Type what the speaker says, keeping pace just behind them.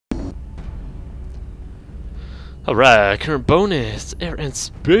Alright, current bonus, air and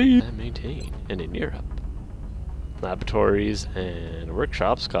space maintain, and in Europe. Laboratories and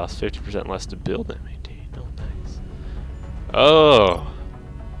workshops cost 50% less to build and maintain. Oh, nice. Oh.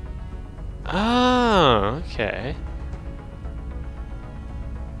 Oh, okay.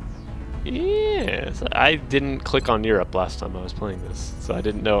 Yes, I didn't click on Europe last time I was playing this, so I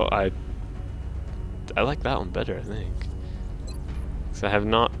didn't know. I like that one better, I think. So I have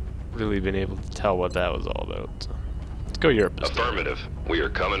not really been able to tell what that was all about. So let's go Europe. Affirmative. We are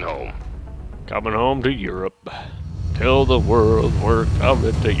coming home. Coming home to Europe. Tell the world we're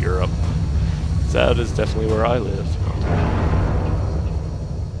coming to Europe. That is definitely where I live.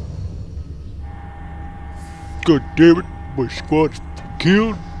 God damn it, my squad's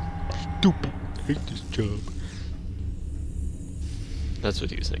killed. Stupid. I hate this job. That's what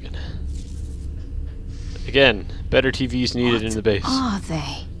he was thinking. Again, better TVs needed in the base. Are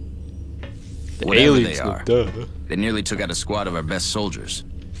they? The Whatever aliens, they are. duh. They nearly took out a squad of our best soldiers.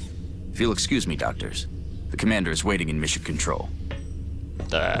 If you'll excuse me, doctors, the commander is waiting in mission control.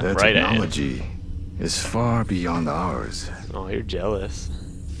 Their Right ahead. technology is far beyond ours. Oh, you're jealous.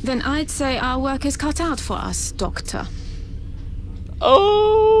 Then I'd say our work is cut out for us, Doctor.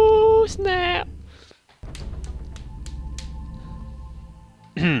 Oh, snap.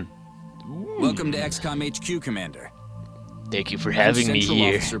 Welcome to XCOM HQ, Commander. Thank you for I'm having me Central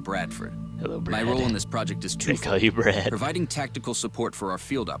here. Officer Bradford. Hello, Brad. My role in this project is They call twofold: you Brad. providing tactical support for our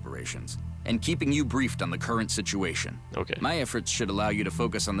field operations and keeping you briefed on the current situation. Okay. My efforts should allow you to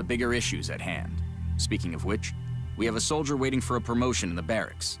focus on the bigger issues at hand. Speaking of which, we have a soldier waiting for a promotion in the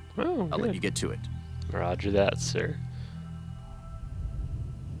barracks. Oh, I'll let good. you get to it. Roger that, sir.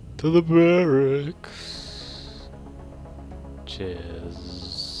 To the barracks. Cheers.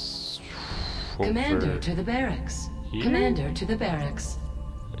 Commander to the barracks. Here? Commander to the barracks.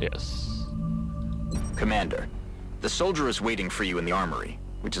 Yes. Commander, the soldier is waiting for you in the armory,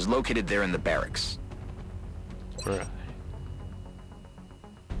 which is located there in the barracks. Right.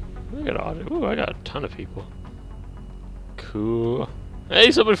 I got audio. Ooh, I got a ton of people. Cool. Hey,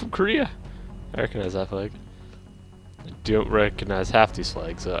 somebody from Korea. I recognize that flag. I don't recognize half these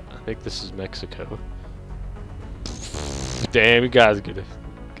flags. I think this is Mexico. Damn, you guys are gonna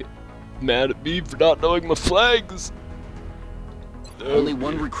get mad at me for not knowing my flags. Only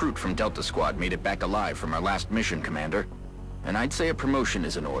one recruit from Delta Squad made it back alive from our last mission, Commander. And I'd say a promotion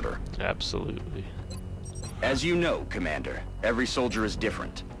is in order. Absolutely. As you know, Commander, every soldier is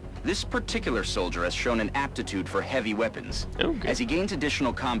different. This particular soldier has shown an aptitude for heavy weapons. Okay. As he gains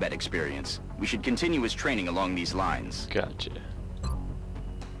additional combat experience, we should continue his training along these lines. Gotcha.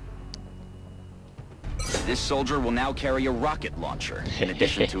 This soldier will now carry a rocket launcher, in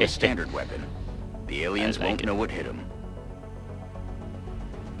addition to his standard weapon. The aliens I like won't it. know what hit him.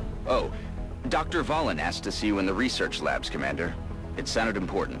 Oh, Dr. Valen asked to see you in the research labs, Commander. It sounded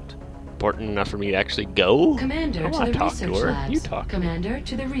important. Important enough for me to actually go? Commander I to wanna the talk to research her. labs. You talk. Commander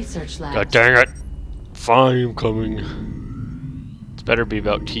to the research labs. God dang it. Fine, I'm coming. It's better be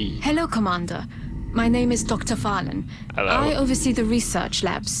about tea. Hello, Commander. My name is Dr. Valen. Hello. I oversee the research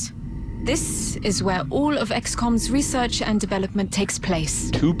labs. This is where all of XCOM's research and development takes place.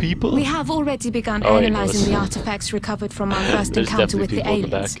 Two people? We have already begun Oh, wait, analyzing no, the artifacts recovered from our first There's encounter with definitely the people in the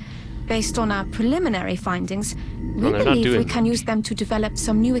aliens. back. Based on our preliminary findings, we Well, they're not believe we doing can use them to develop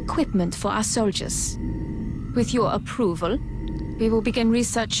some new equipment for our soldiers. With your approval, we will begin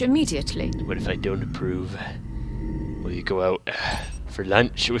research immediately. What if I don't approve? Will you go out for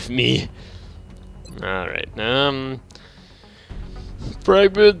lunch with me? Alright,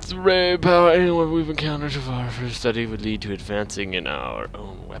 fragments, ray power, anyone we've encountered so far for study would lead to advancing in our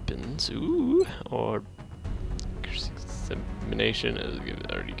own weapons. Ooh, or examination has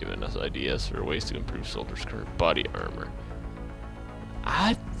already given us ideas for ways to improve soldiers' current body armor.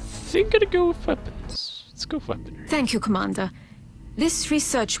 I think I'd go with weapons. Let's go with weaponry. Thank you, Commander. This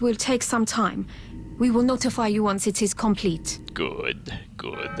research will take some time. We will notify you once it is complete. Good,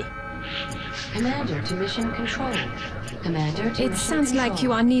 good. Commander to mission control. Commander to It mission sounds like you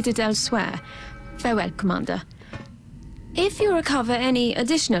control. are needed elsewhere. Farewell, Commander. If you recover any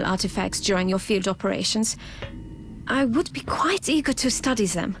additional artifacts during your field operations, I would be quite eager to study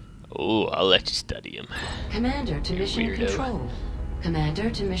them. Oh, I'll let you study him. Commander to mission weirdo. control. Commander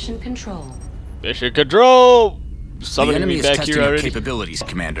to mission control. Mission control! The Summoning enemy me is back testing here our already? capabilities,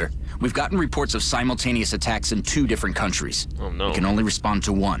 Commander. We've gotten reports of simultaneous attacks in 2 different countries. Oh no. We can only respond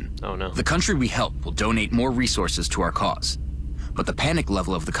to one. Oh no. The country we help will donate more resources to our cause. But the panic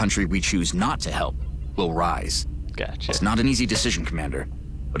level of the country we choose not to help will rise. Gotcha. It's not an easy decision, Commander,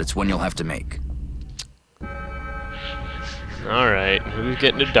 but it's one you'll have to make. Alright, who's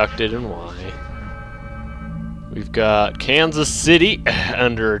getting abducted and why? We've got Kansas City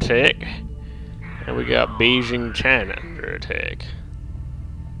under attack. And we got Beijing, China under attack.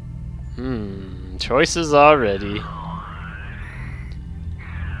 Choices already.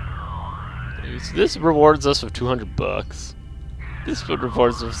 So this rewards us with 200 bucks. This one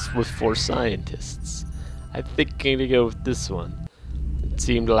rewards us with 4 scientists. I think I'm gonna go with this one. It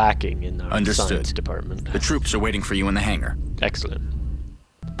seemed lacking in our science department. The troops are waiting for you in the hangar. Excellent.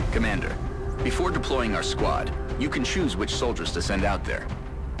 Commander, before deploying our squad, you can choose which soldiers to send out there.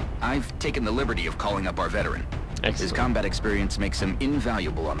 I've taken the liberty of calling up our veteran. Excellent. His combat experience makes him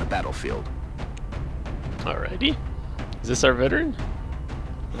invaluable on the battlefield. Alrighty. Is this our veteran?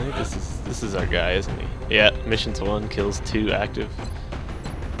 I think this is our guy, isn't he? Yeah, missions 1, kills 2 active.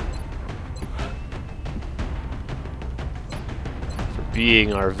 For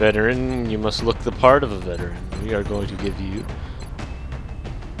being our veteran, you must look the part of a veteran. We are going to give you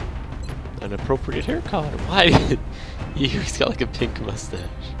an appropriate hair color. Why? He's got like a pink mustache.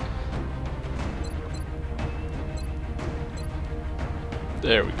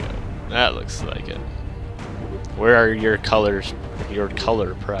 There we go. That looks like it. Where are your colors? Your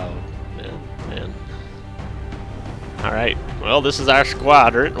color proud, man. Alright, well, this is our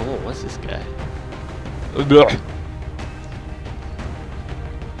squadron. Oh, what's this guy?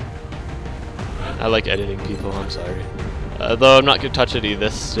 I like editing people, I'm sorry. Though I'm not going to touch any of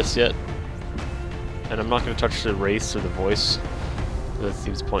this just yet. And I'm not going to touch the race or the voice. That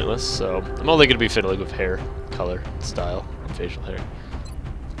seems pointless, so I'm only going to be fiddling with hair, color, style, and facial hair.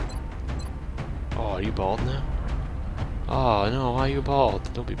 Oh, are you bald now? Oh no, why are you bald?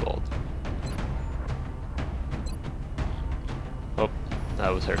 Don't be bald. Oh,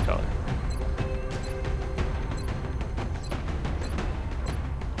 that was hair color.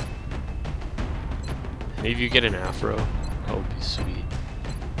 Any of you get an afro? That would be sweet.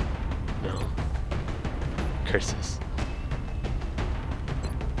 No. Curses.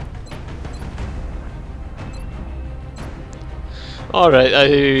 Alright,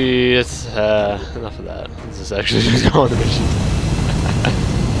 it's enough of that. Let's just actually just go on the mission.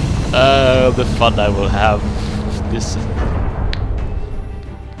 The fun I will have with this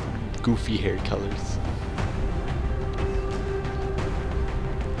goofy hair colors.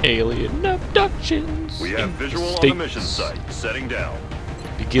 Alien abductions. We have visual on the mission site. Setting down.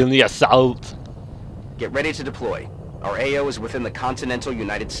 Begin the assault. Get ready to deploy. Our AO is within the continental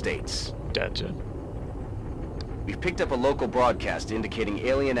United States. Gotcha. We've picked up a local broadcast indicating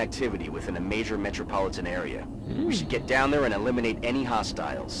alien activity within a major metropolitan area. We should get down there and eliminate any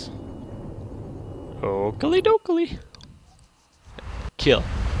hostiles. Oakley dokley. Kill.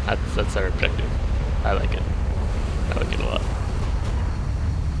 That's our objective. I like it. I like it a lot.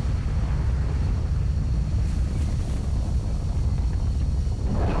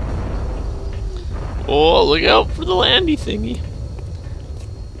 Oh, look out for the landy thingy.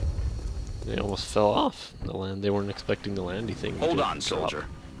 They almost fell off the land. They weren't expecting the landy thing. Hold on, soldier.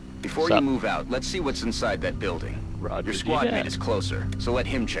 Before you move out, let's see what's inside that building. Roger. Your squad mate is closer, so let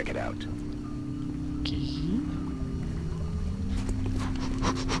him check it out.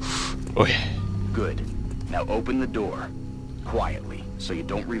 Oh yeah. Good. Now open the door. Quietly, so you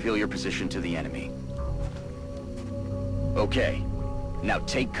don't reveal your position to the enemy. Okay. Now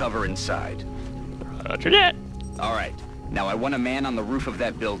take cover inside. Roger that. Alright. Now I want a man on the roof of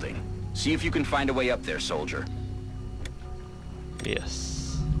that building. See if you can find a way up there, soldier.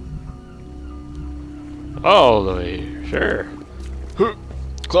 Yes. All the way here. Sure.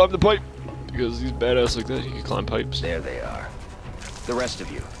 Climb the pipe. Because he's badass like that, he can climb pipes. There they are. The rest of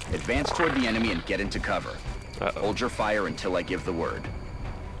you, advance toward the enemy and get into cover. Hold your fire until I give the word.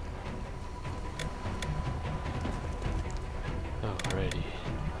 Alrighty.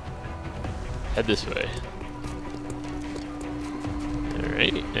 Head this way.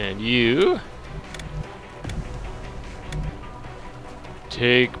 Alright, and you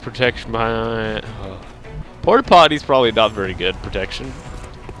take protection behind. Porta potty's probably not very good protection.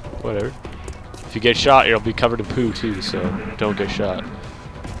 Whatever. If you get shot, you'll be covered in poo too, so don't get shot.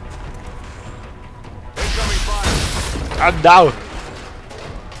 I'm down.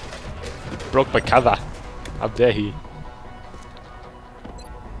 Broke my cover. How dare he?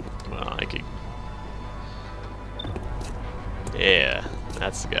 Well, I can. Yeah,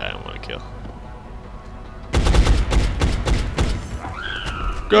 that's the guy I want to kill.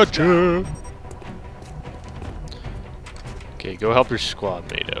 Gotcha! Okay, go help your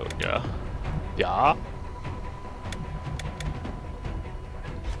squad mate out, yeah. Yeah?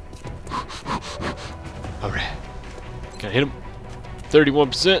 Alright. Can I hit him?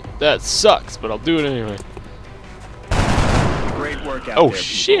 31%? That sucks, but I'll do it anyway. Great Great work out Oh there,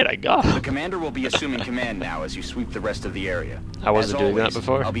 shit, people. I got The him. commander will be assuming command now as you sweep the rest of the area. I wasn't As doing that always,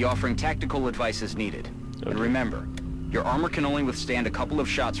 before. I'll be offering tactical advice as needed. And remember, your armor can only withstand a couple of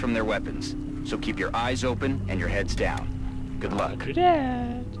shots from their weapons, so keep your eyes open and your heads down. Good luck. Roger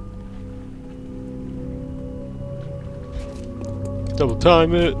that. Double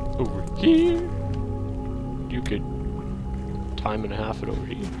time it over here. You could time and a half it over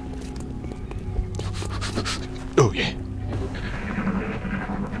here. Oh yeah.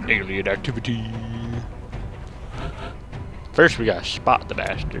 Alien activity. First we gotta spot the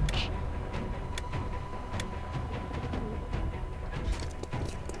bastards.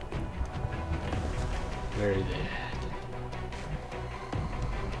 Where are they at?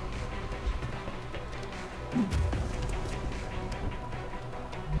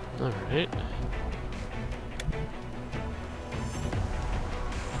 Alright.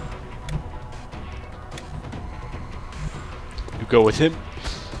 You go with him.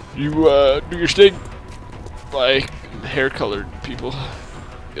 You do your sting. Like hair-colored people.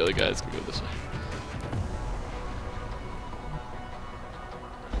 The other guys can go this way.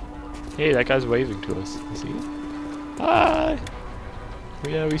 Hey, that guy's waving to us. You see it? Hi!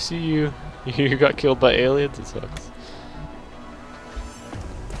 Yeah, we see you. You got killed by aliens? It sucks.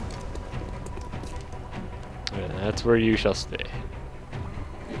 Yeah, that's where you shall stay.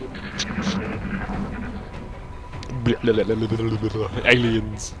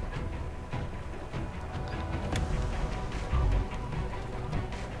 Aliens.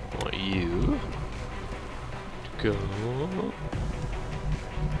 I want you to go.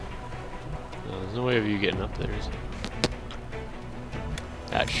 No, there's no way of you getting up there, is there?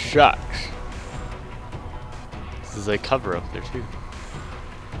 That sucks. This is like cover up there too.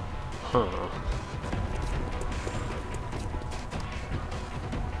 Huh.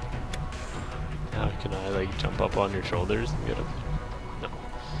 How can I like jump up on your shoulders and get up there? No.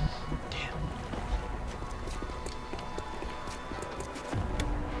 Damn.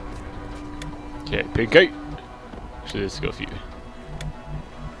 Okay, Pinky. Actually, let's go for you.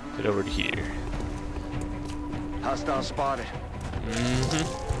 Get over to here. Hostile spotted.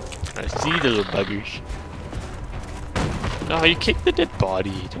 I see the little buggers. No, you kicked the dead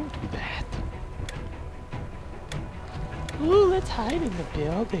body. Don't do that. Ooh, let's hide in the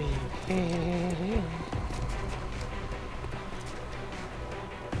building.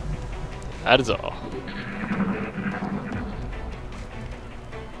 That is all.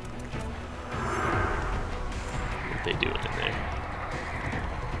 What they doing in there?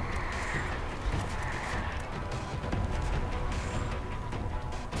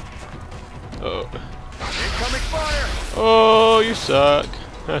 Oh. Incoming fire! Oh, you suck.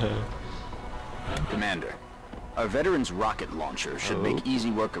 Commander, our veteran's rocket launcher should Oh. make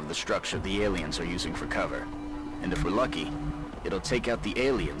easy work of the structure the aliens are using for cover. And if we're lucky, it'll take out the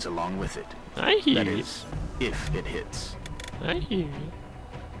aliens along with it. I hear That you. is, if it hits. I hear you.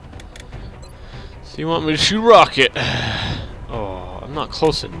 So you want me to shoot rocket? Oh, I'm not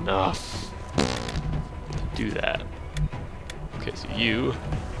close enough to do that. Okay, so you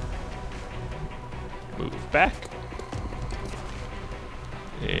move back.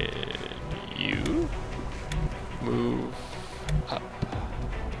 And you move up.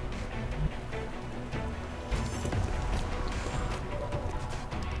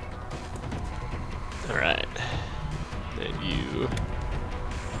 Alright. Then you...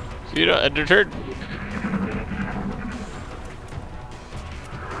 So you don't enter turn.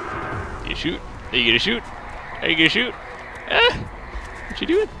 You shoot. Are you gonna shoot? Are you gonna shoot? Ah! What you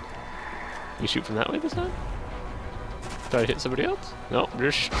doing? You shoot from that way this time? Try to hit somebody else? No,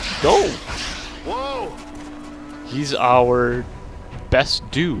 just go! Whoa! He's our best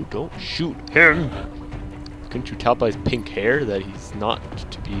dude. Don't shoot him! Couldn't you tell by his pink hair that he's not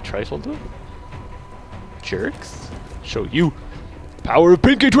to be trifled with? Jerks. Show you power of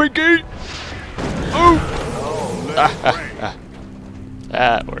Pinky Twinky! Oh!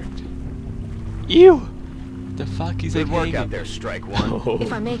 That worked. Ew! What the fuck is that? Good work out there, Strike One.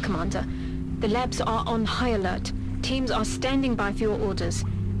 If I may, Commander, the labs are on high alert. Teams are standing by for your orders.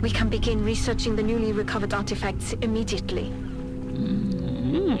 We can begin researching the newly recovered artifacts immediately.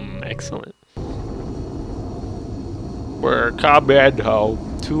 Excellent. We're coming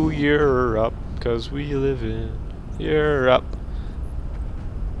home to Europe, 'cause we live in Europe.